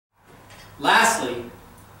Lastly,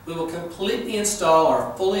 we will completely install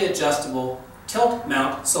our fully adjustable tilt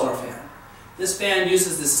mount solar fan. This fan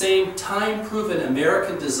uses the same time-proven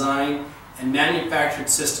American design and manufactured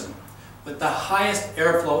system with the highest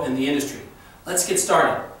airflow in the industry. Let's get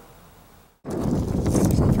started.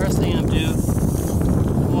 The first thing I'm going to do,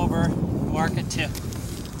 come over, mark it to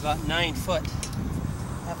about 9 foot.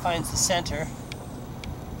 That finds the center.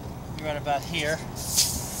 We're right about here.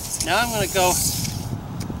 Now I'm going to go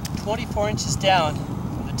 24 inches down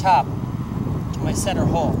from the top to my center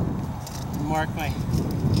hole and mark my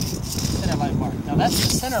center line mark. Now that's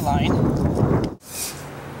the center line.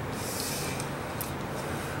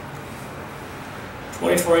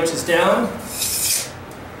 "24 inches down.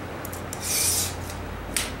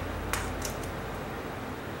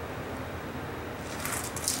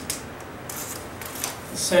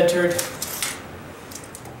 Centered.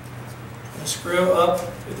 The screw up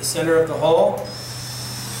through the center of the hole.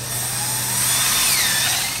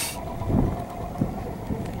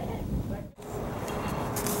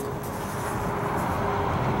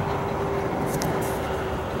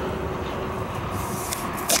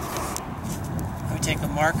 I would take a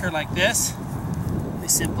marker like this. We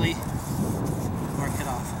simply mark it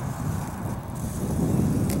off.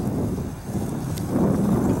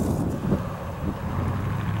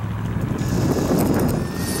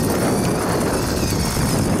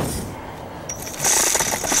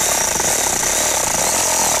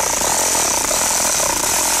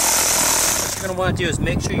 What you're going to want to do is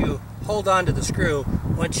make sure you hold on to the screw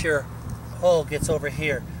once your hole gets over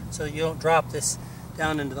here, so you don't drop this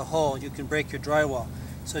down into the hole. You can break your drywall.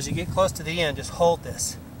 So as you get close to the end, just hold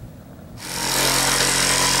this.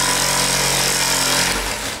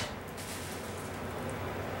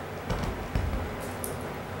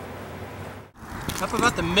 Up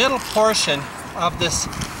about the middle portion of this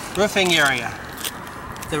roofing area,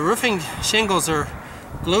 the roofing shingles are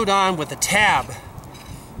glued on with a tab.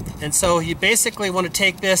 And so you basically want to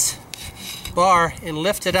take this bar and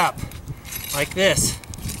lift it up like this.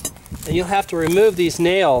 And you'll have to remove these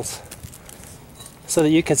nails so that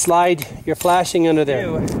you can slide your flashing under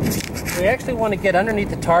there. We actually want to get underneath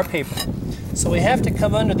the tar paper. So we have to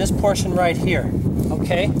come under this portion right here.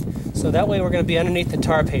 Okay? So that way we're going to be underneath the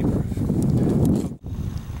tar paper.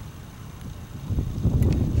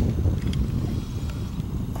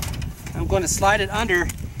 I'm going to slide it under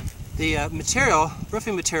the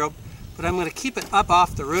roofing material, but I'm going to keep it up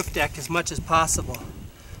off the roof deck as much as possible.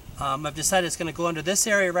 I've decided it's going to go under this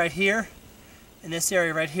area right here and this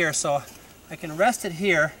area right here, so I can rest it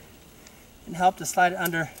here and help to slide it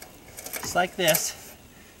under just like this,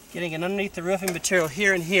 getting it underneath the roofing material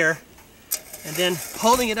here and here, and then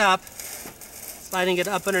holding it up, sliding it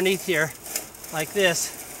up underneath here like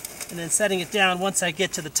this, and then setting it down once I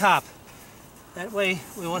get to the top. That way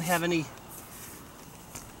we won't have any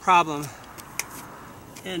problem.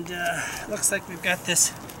 And looks like we've got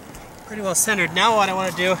this pretty well centered. Now what I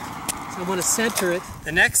want to do is I want to center it.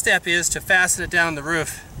 The next step is to fasten it down the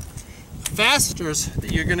roof. The fasteners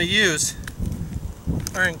that you're going to use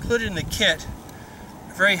are included in the kit.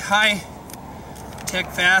 A very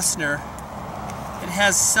high-tech fastener. It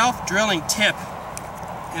has self-drilling tip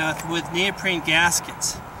with neoprene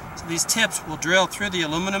gaskets. So these tips will drill through the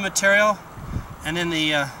aluminum material, and then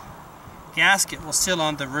the gasket will seal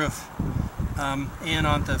on the roof and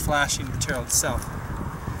on the flashing material itself.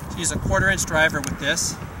 So use a 1/4 inch driver with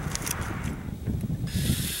this.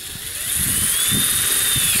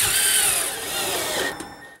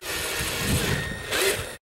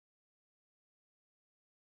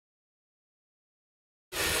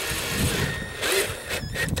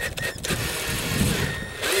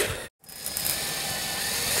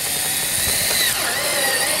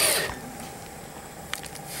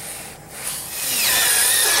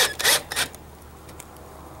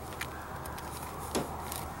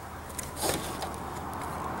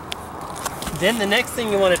 Then the next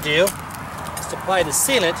thing you want to do is to apply the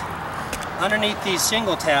sealant underneath these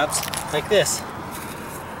shingle tabs like this.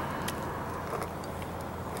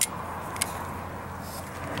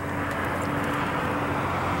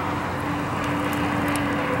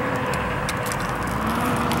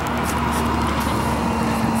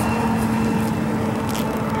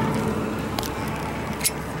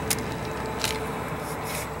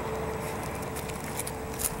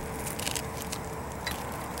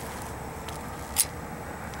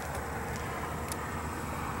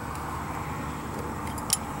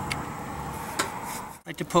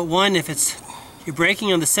 I like to put one, if you're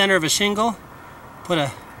breaking on the center of a shingle, put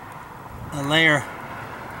a layer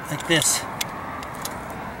like this.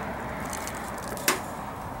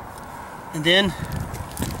 And then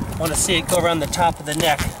I want to see it go around the top of the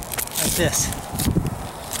neck like this.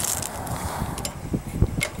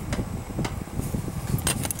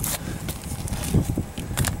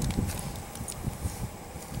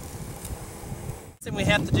 Thing we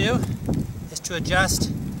have to do is to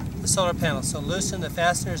adjust the solar panel. So loosen the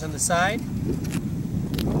fasteners on the side,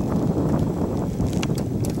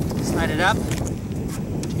 slide it up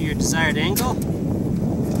to your desired angle.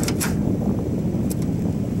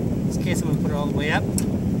 In this case I'm going to put it all the way up.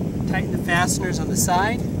 Tighten the fasteners on the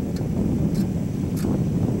side.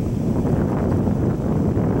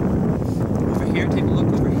 Over here, take a look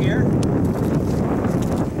over here.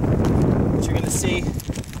 What you're going to see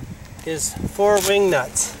is 4 wing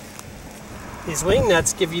nuts. These wing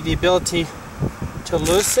nuts give you the ability to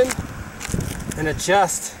loosen and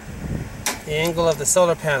adjust the angle of the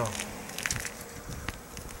solar panel.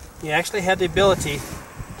 You actually have the ability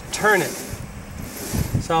to turn it.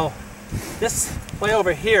 So this way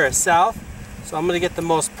over here is south, so I'm going to get the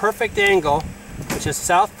most perfect angle, which is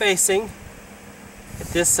south facing. At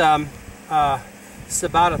this, this is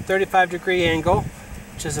about a 35-degree angle,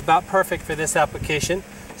 which is about perfect for this application.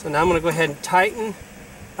 So now I'm going to go ahead and tighten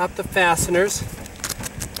up the fasteners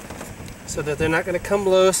so that they're not going to come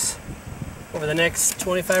loose over the next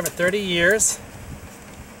 25 or 30 years.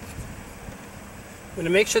 I'm going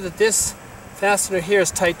to make sure that this fastener here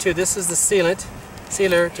is tight too. This is the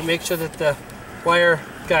sealer to make sure that the wire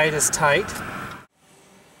guide is tight.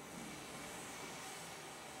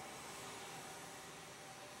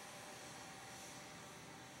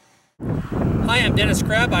 Hi, I'm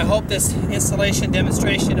Grubb. I hope this installation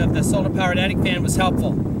demonstration of the solar powered attic fan was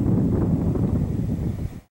helpful.